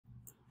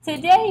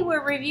Today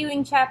we're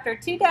reviewing Chapter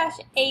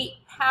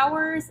 2-8,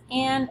 Powers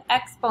and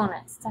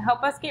Exponents, to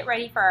help us get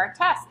ready for our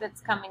test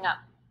that's coming up.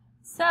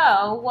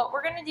 So what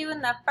we're going to do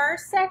in the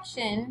first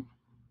section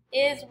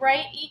is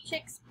write each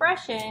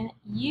expression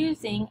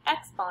using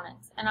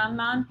exponents. And I'm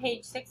on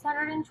page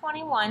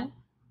 621,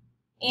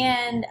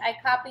 and I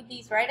copied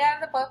these right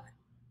out of the book.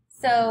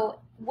 So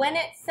when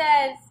it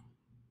says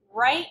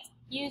write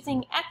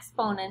using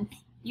exponents,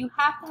 you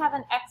have to have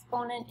an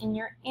exponent in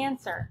your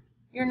answer.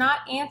 You're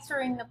not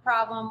answering the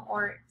problem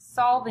or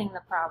solving the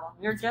problem.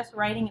 You're just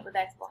writing it with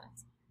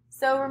exponents.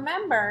 So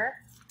remember,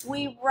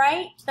 we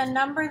write the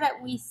number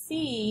that we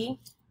see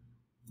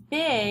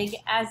big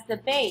as the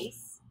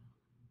base,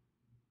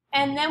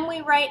 and then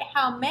we write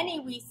how many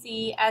we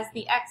see as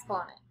the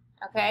exponent.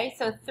 Okay,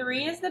 so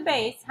 3 is the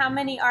base. How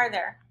many are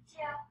there?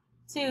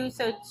 2.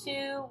 So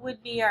 2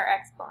 would be our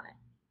exponent.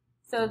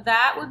 So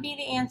that would be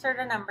the answer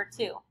to number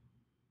 2.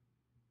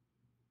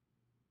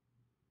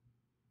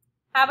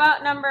 How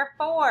about number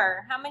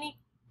 4? How many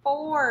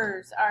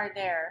 4s are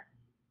there?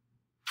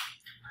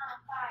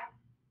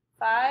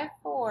 5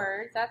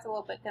 4s. That's a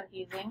little bit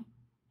confusing.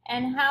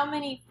 And how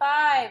many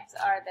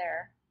 5s are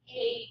there?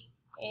 8.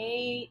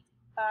 8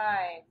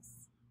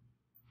 5s.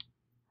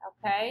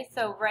 Okay,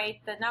 so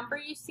write the number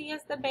you see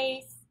as the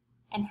base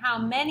and how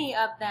many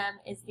of them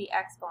is the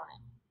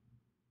exponent.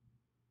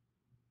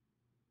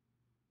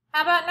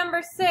 How about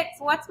number 6?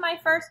 What's my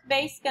first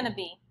base going to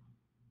be?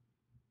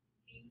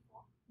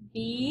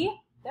 B.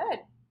 Good.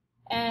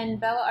 And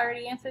Bella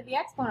already answered the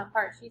exponent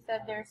part. She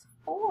said there's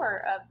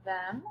 4 of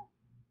them.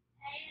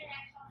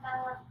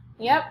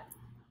 Yep.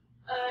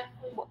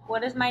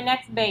 What is my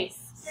next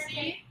base?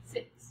 C.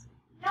 6.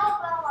 No,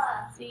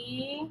 Bella.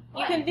 C.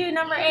 You can do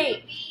number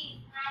 8. B.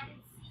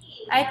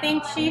 I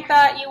think she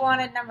thought you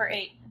wanted number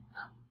 8.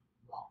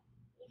 Well,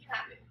 you can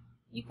have it.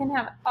 You can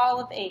have all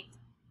of 8.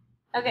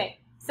 Okay,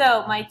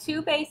 so my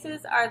 2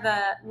 bases are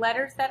the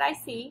letters that I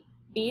see,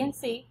 B and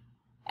C.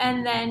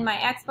 And then my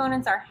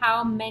exponents are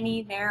how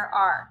many there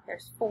are.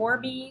 There's 4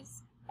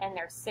 B's and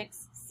there's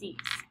 6 C's.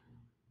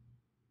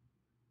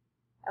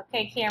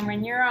 Okay,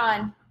 Cameron, you're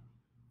on.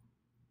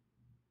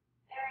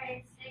 There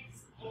is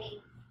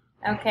 6,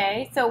 8.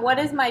 Okay, so what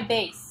is my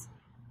base?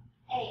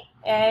 8.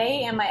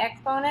 A, and my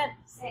exponent?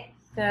 6.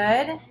 Good.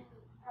 And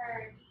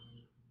her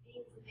B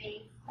is the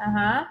base.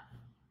 Uh-huh.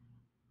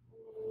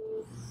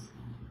 Is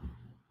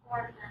 4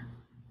 of them.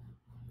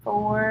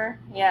 4,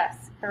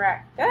 yes,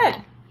 correct.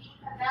 Good. B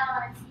for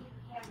Bella and C for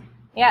Cameron.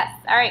 Yes.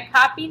 All right,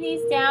 copy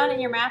these down in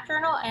your math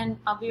journal, and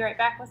I'll be right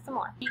back with some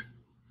more.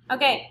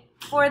 Okay,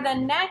 for the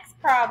next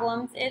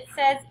problems, it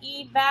says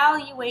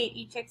evaluate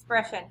each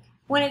expression.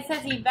 When it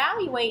says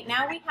evaluate,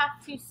 now we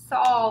have to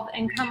solve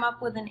and come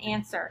up with an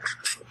answer.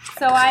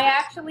 So I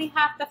actually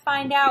have to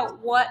find out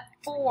what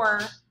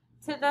 4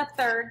 to the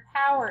 3rd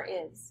power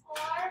is. 4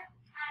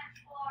 times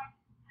 4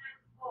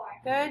 times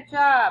 4. Good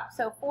job.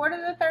 So 4 to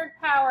the 3rd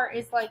power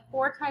is like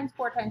 4 times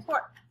 4 times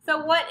 4.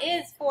 So what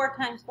is 4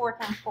 times 4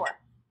 times 4?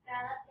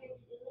 Bella, can you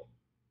do it?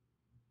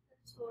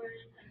 That's 4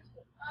 times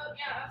 4. Oh,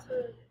 yeah, that's what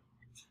it is.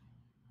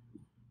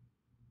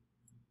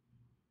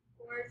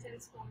 4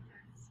 times 4 times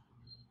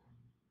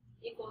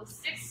equals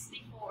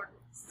 64.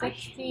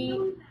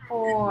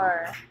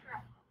 64.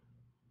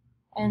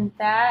 And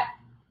that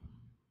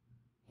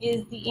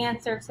is the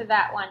answer to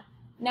that one.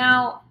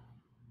 Now,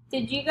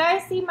 did you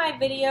guys see my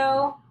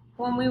video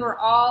when we were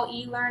all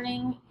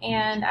e-learning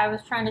and I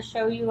was trying to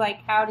show you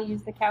like how to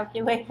use the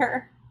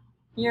calculator?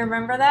 You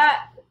remember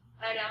that?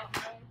 I know.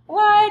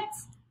 What?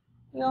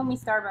 You owe me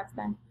Starbucks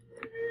then.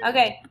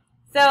 Okay,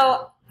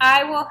 so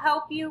I will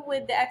help you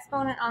with the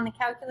exponent on the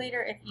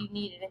calculator if you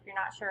need it, if you're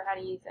not sure how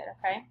to use it,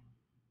 okay?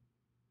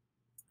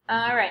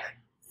 All right,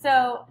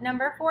 so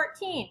number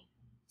 14,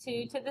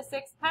 2 to the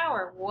 6th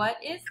power.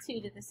 What is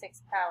 2 to the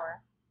 6th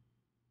power?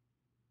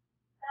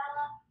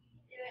 Bella, you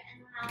can do it,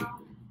 and then I'll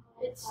go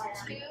It's for it.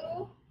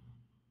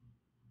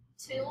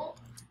 2,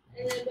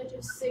 and then a bunch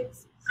of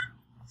 6.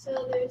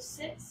 So there's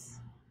 6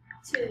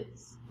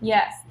 2's.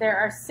 Yes, there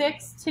are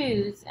 6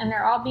 2's, and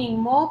they're all being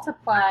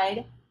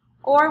multiplied,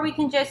 or we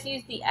can just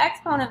use the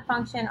exponent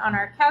function on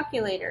our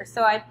calculator.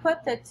 So I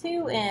put the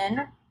 2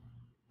 in,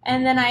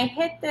 and then I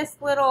hit this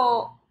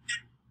little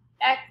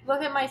X.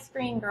 Look at my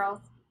screen,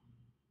 girls.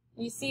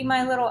 You see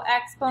my little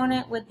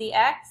exponent with the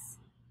X?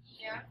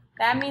 Yeah.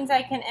 That means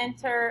I can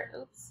enter,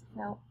 oops,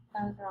 no,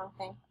 that was the wrong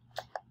thing.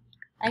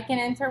 I can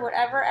enter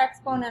whatever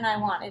exponent I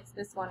want. It's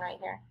this one right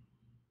here.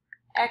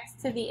 X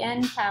to the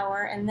n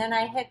power, and then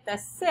I hit the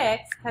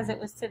 6 because it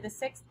was to the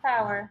 6th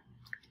power,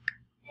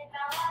 Did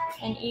Bella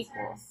and answer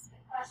equals. the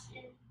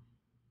question?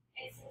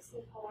 It's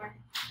 64.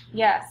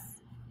 Yes.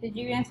 Did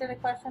you answer the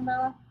question,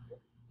 Bella?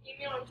 You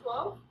mean on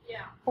 12?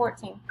 Yeah.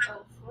 14.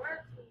 Oh,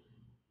 4.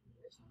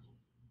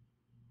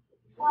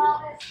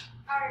 12 is,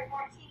 or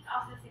 14 is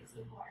also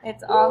 64.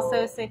 It's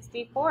also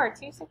 64.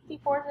 2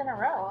 64s in a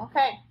row.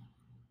 Okay.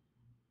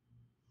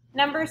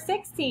 Number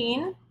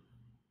 16,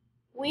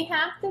 we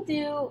have to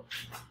do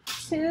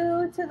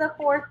 2 to the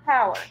 4th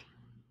power.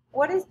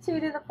 What is 2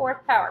 to the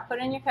 4th power? Put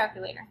it in your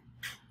calculator.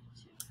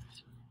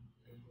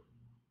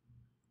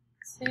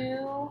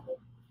 2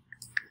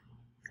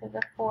 to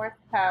the 4th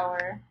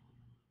power.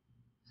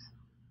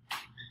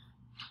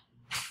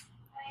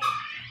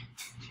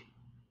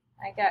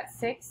 I got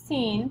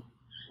 16.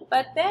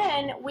 But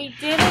then we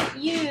didn't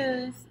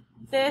use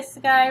this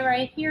guy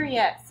right here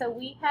yet. So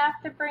we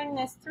have to bring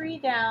this 3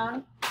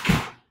 down.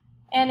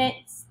 And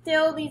it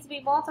still needs to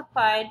be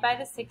multiplied by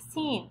the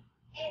 16.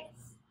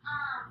 It's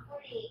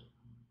 48.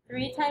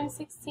 3 times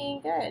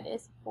 16, good,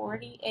 is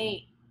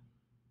 48.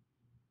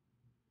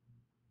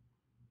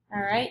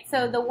 All right,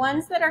 so the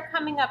ones that are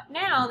coming up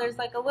now, there's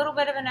like a little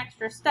bit of an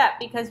extra step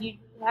because you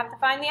have to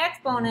find the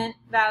exponent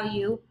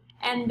value,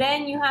 and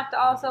then you have to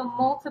also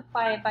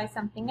multiply it by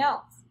something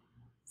else.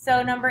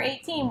 So number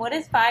 18, what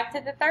is 5 to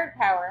the 3rd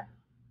power?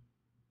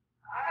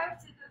 5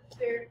 to the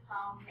 3rd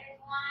power.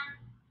 It's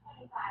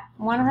 125.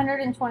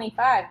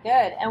 125,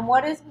 good. And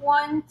what is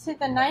 1 to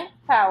the 9th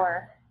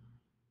power?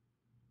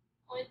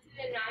 1 to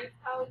the 9th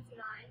power is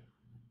 9.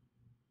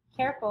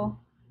 Careful.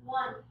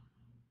 1.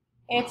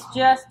 It's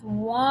just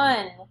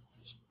 1.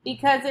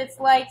 Because it's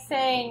like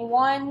saying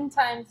 1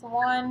 times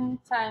 1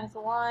 times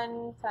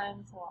 1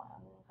 times 1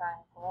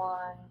 times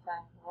 1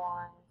 times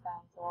 1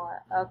 times 1.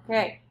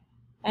 Okay.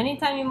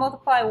 Anytime you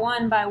multiply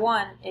 1 by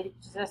 1,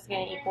 it's just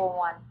going to equal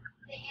 1.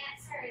 The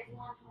answer is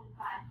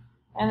 125.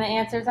 And the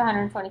answer is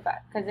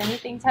 125. Because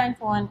anything times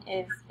 1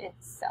 is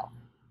itself.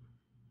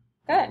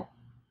 Good.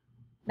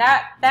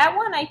 That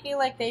one, I feel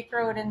like they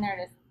throw it in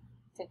there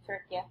to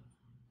trick you.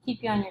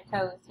 Keep you on your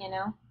toes, you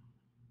know.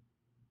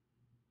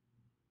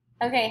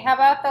 Okay, how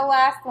about the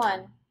last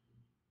one?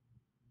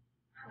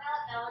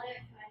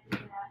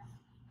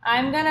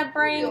 I'm gonna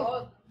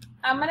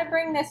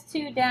bring this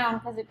 2 down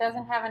because it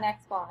doesn't have an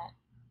exponent.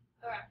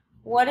 Alright.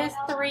 What is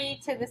 3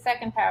 to the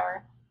 2nd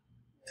power?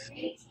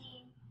 18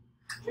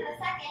 to the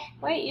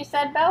 2nd. Wait, you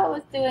said Bella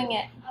was doing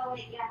it. Oh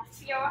wait, yeah.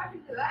 See, I can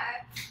do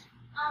that.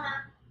 Oh no.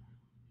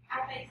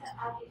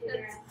 I'll do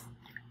the rest.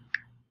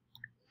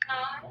 9.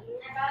 I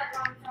got it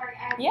wrong. Sorry.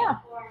 Yeah.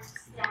 4.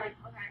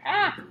 Okay.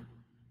 Ah,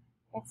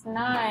 it's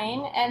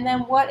 9. And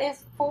then what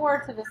is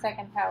 4 to the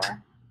 2nd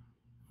power?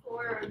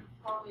 4 would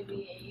probably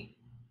be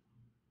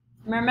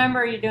 8.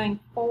 Remember, you're doing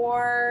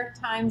 4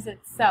 times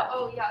itself.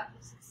 Oh, yeah.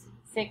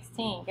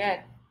 16, good.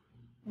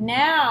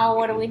 Now,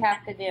 what do we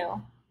have to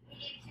do? We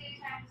do 2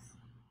 times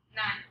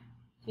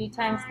 9. 2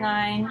 times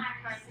 9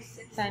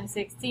 6. times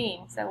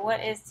 16. So what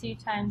is 2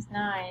 times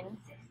 9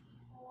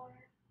 64.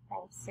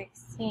 times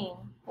 16?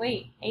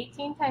 Wait,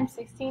 18 times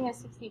 16 is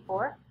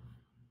 64?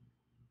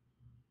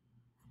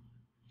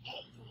 18.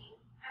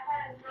 I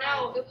thought it was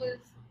No, it was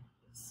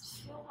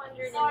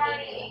 288.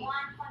 Sorry,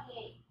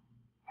 128.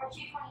 Or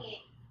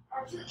 228.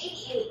 Or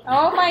 288.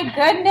 Oh my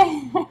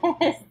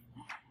goodness!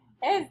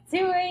 It's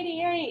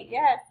 288,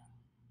 yes.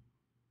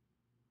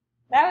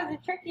 That was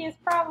the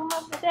trickiest problem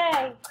of the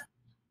day.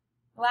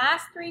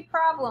 Last 3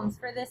 problems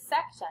for this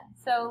section.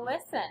 So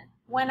listen,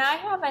 when I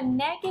have a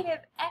negative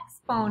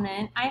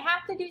exponent, I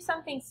have to do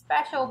something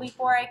special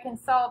before I can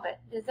solve it.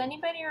 Does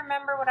anybody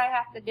remember what I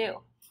have to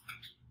do?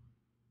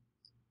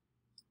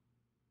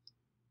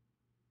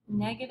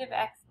 Negative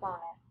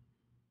exponent.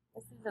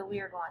 This is a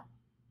weird one.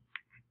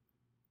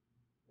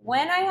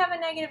 When I have a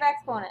negative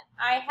exponent,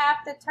 I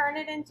have to turn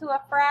it into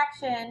a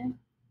fraction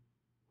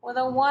with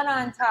a 1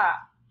 on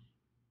top.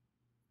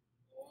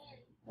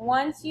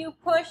 Once you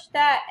push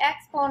that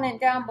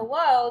exponent down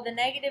below, the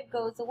negative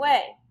goes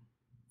away.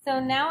 So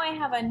now I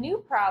have a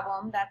new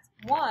problem that's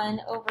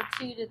 1 over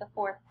 2 to the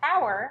 4th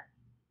power.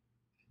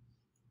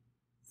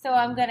 So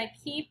I'm going to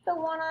keep the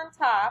 1 on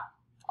top,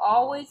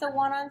 always a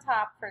 1 on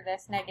top for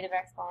this negative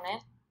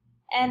exponent.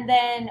 And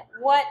then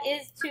what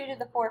is 2 to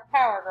the 4th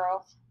power,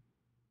 girls?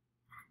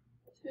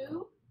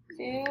 2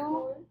 2.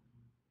 4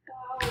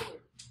 power.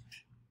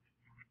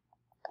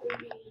 Would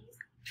be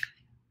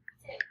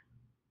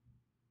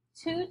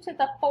 2 to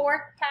the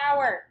 4th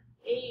power.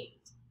 8.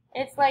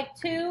 It's like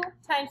 2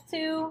 times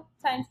 2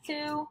 times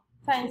 2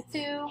 times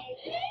 2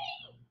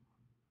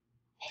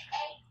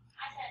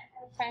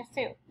 times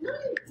 2. No,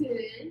 you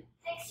didn't.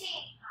 16.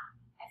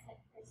 I said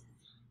 16.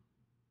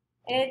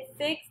 It's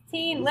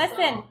 16.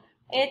 Listen,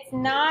 it's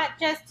not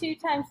just 2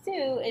 times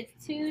 2.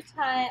 It's 2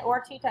 times,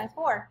 or 2 times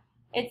 4.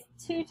 It's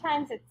 2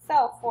 times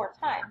itself 4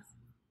 times.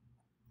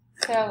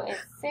 So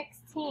it's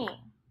 16.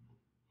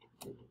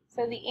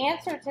 So the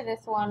answer to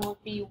this one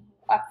would be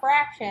a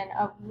fraction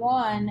of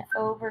 1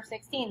 over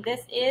 16.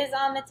 This is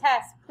on the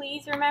test.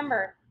 Please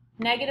remember,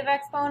 negative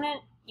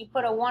exponent, you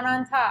put a 1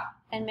 on top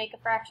and make a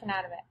fraction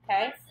out of it,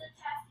 okay? What's the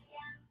test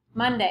again?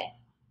 Monday.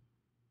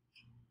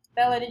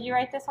 Bella, did you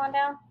write this one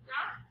down?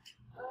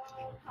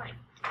 Fine.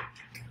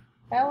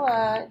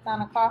 Bella is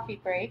on a coffee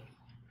break.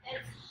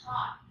 It's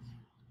hot.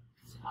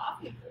 It's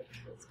coffee.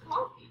 It's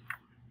coffee.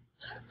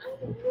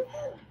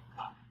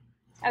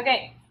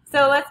 Okay,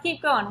 so let's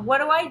keep going. What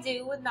do I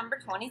do with number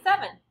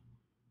 27?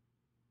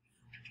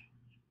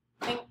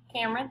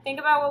 Cameron, think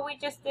about what we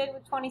just did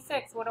with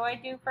 26. What do I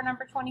do for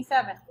number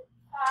 27? 5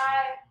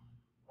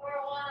 or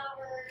 1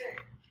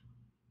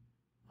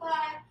 over 5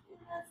 to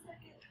the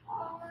 2nd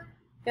power.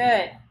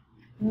 Good.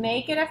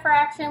 Make it a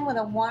fraction with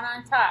a 1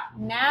 on top.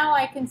 Now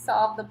I can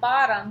solve the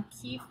bottom.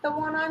 Keep the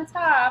 1 on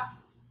top.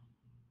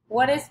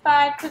 What is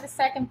 5 to the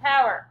second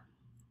power?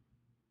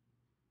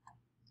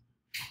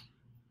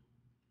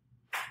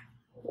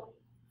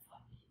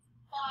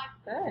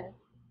 Good.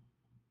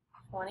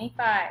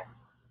 25.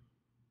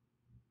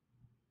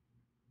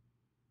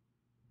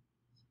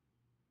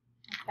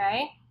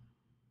 Okay.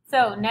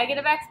 So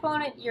negative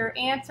exponent, your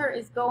answer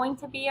is going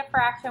to be a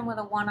fraction with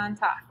a 1 on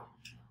top.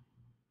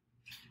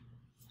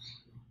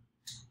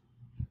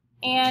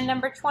 And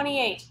number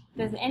 28.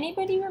 Does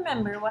anybody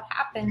remember what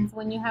happens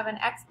when you have an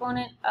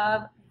exponent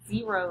of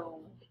 0?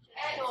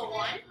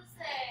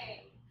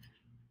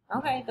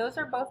 Okay, those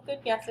are both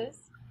good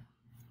guesses.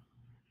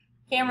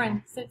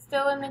 Cameron, sit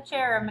still in the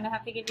chair. I'm going to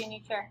have to give you a new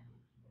chair.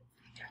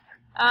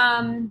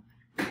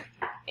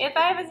 If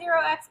I have a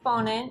 0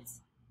 exponent,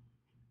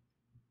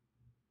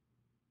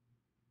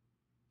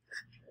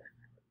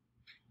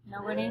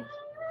 nobody?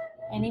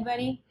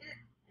 Anybody?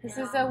 This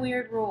is a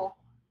weird rule.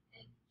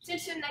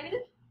 Is it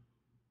negative?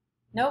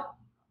 Nope,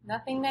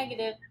 nothing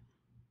negative.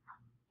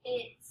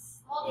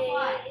 It's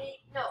Multiply.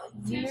 no,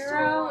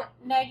 0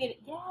 negative.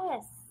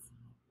 Yes.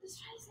 Let's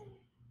try to say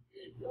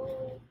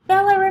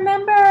Bella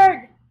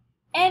remembered.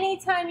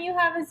 Anytime you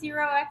have a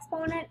 0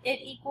 exponent,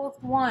 it equals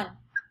 1.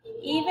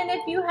 Even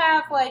if you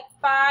have like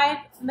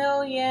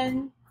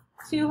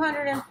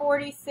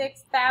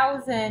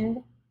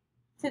 5,246,000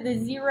 to the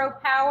 0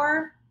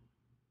 power,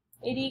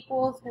 it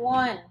equals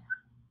 1.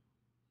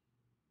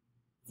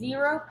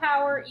 0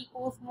 power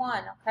equals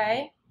 1,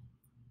 okay?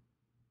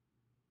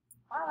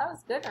 Wow, that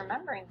was good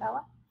remembering,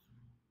 Bella.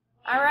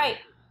 All right.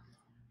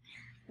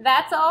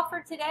 That's all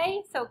for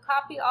today. So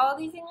copy all of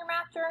these in your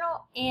math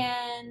journal,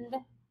 and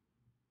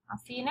I'll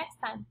see you next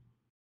time.